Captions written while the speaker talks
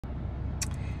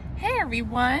Hey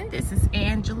everyone, this is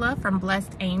Angela from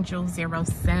Blessed Angel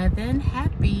 07.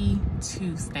 Happy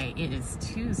Tuesday. It is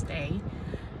Tuesday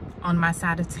on my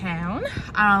side of town.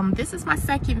 This is my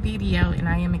second video and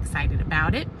I am excited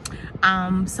about it.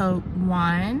 So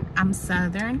one, I'm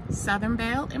Southern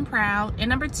Belle and proud, and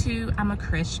number two, I'm a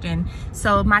Christian.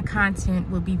 So my content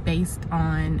will be based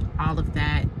on all of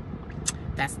that.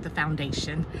 That's the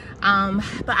foundation.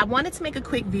 But I wanted to make a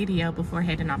quick video before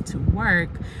heading off to work.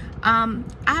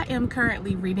 I am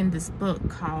currently reading this book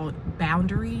called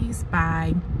Boundaries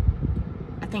by,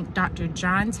 I think, Dr.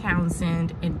 John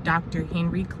Townsend and Dr.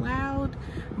 Henry Cloud.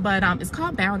 But it's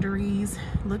called Boundaries.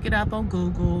 Look it up on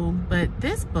Google. But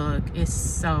this book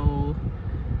is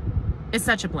it's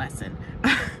such a blessing.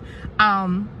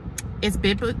 It's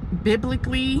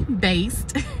biblically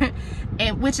based,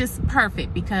 and which is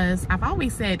perfect because I've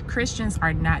always said Christians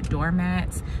are not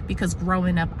doormats, because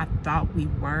growing up I thought we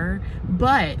were,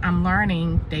 but I'm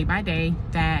learning day by day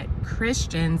that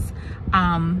Christians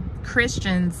can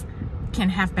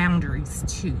have boundaries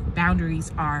too.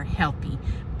 Boundaries are healthy.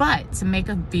 But to make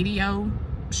a video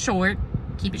short,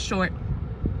 keep it short,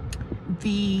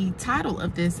 the title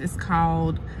of this is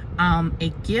called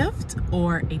A Gift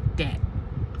or a Debt.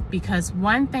 Because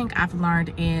one thing I've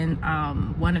learned in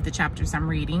one of the chapters I'm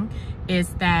reading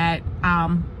is that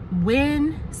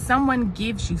when someone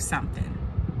gives you something,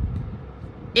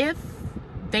 if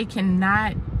they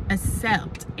cannot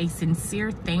accept a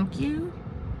sincere thank you,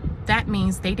 that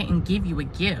means they didn't give you a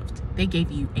gift. They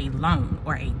gave you a loan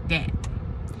or a debt.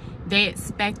 They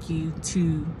expect you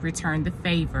to return the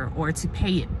favor or to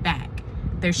pay it back.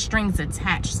 There's strings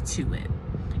attached to it.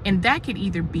 And that could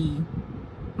either be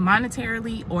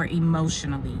monetarily or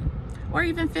emotionally or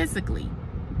even physically.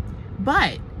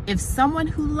 But if someone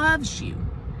who loves you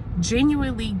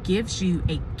genuinely gives you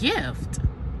a gift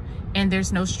and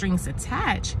there's no strings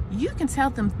attached, you can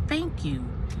tell them thank you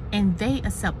and they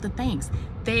accept the thanks.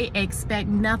 They expect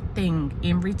nothing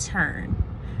in return.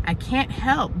 I can't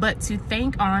help but to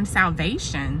think on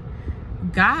salvation.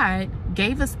 God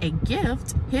gave us a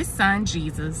gift, his son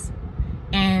Jesus,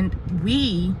 and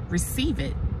we receive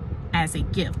it as a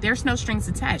gift. There's no strings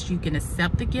attached. You can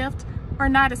accept the gift or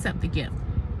not accept the gift.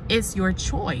 It's your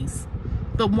choice.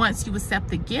 But once you accept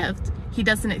the gift, he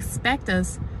doesn't expect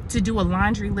us to do a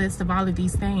laundry list of all of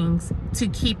these things to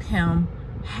keep him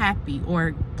happy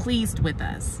or pleased with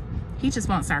us. He just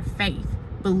wants our faith,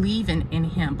 believing in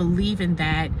him, believing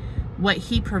that what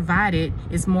he provided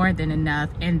is more than enough,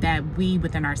 and that we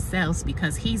within ourselves,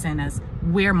 because he's in us,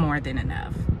 we're more than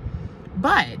enough.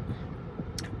 But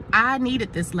I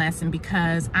needed this lesson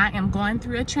because I am going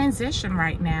through a transition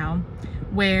right now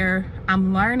where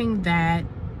I'm learning that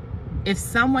if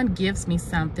someone gives me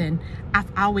something,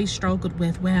 I've always struggled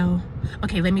with, well,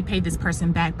 okay, let me pay this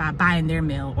person back by buying their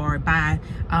meal, or by,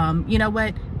 you know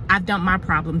what, I've dumped my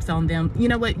problems on them. You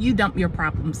know what, you dump your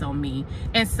problems on me,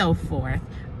 and so forth.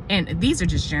 And these are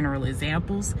just general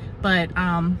examples, but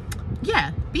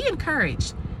yeah, be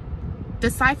encouraged.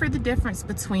 Decipher the difference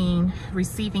between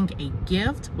receiving a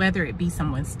gift, whether it be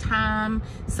someone's time,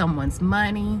 someone's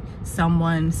money,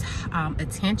 someone's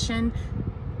attention,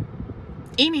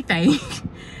 anything.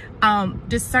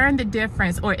 Discern the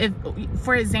difference. Or if,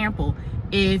 for example,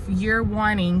 if you're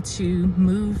wanting to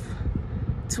move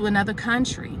to another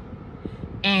country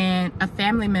and a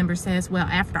family member says, well,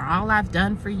 after all I've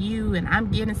done for you, and I'm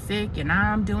getting sick, and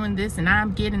I'm doing this, and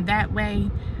I'm getting that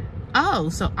way, oh,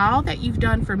 so all that you've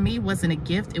done for me wasn't a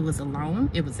gift, it was a loan,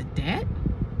 it was a debt?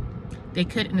 They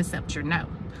couldn't accept your no,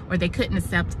 or they couldn't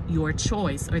accept your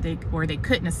choice, or they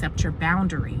couldn't accept your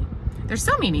boundary. There's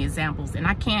so many examples, and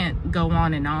I can't go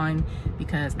on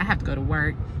because I have to go to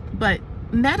work. But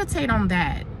meditate on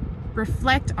that,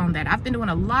 reflect on that. I've been doing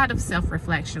a lot of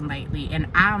self-reflection lately, and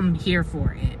I'm here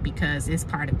for it because it's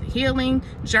part of the healing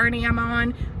journey I'm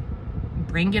on.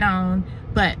 Bring it on.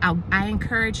 But I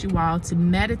encourage you all to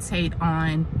meditate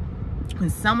on when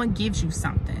someone gives you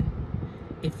something.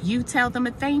 If you tell them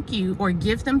a thank you or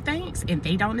give them thanks and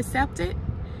they don't accept it,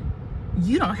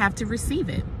 you don't have to receive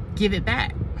it. Give it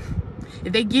back.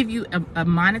 If they give you a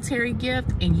monetary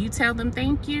gift and you tell them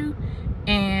thank you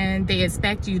and they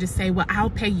expect you to say, well, I'll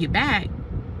pay you back,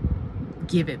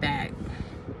 give it back.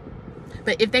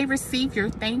 But if they receive your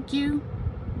thank you,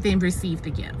 then receive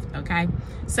the gift, okay?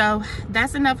 So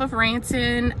that's enough of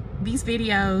ranting. These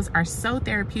videos are so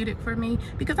therapeutic for me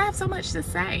because I have so much to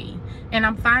say, and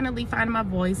I'm finally finding my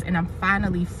voice, and I'm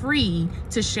finally free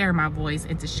to share my voice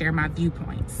and to share my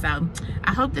viewpoints. So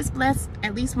I hope this blessed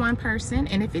at least one person,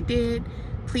 and if it did,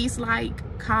 please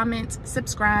like, comment,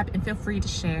 subscribe, and feel free to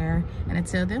share. And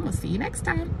until then, we'll see you next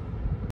time.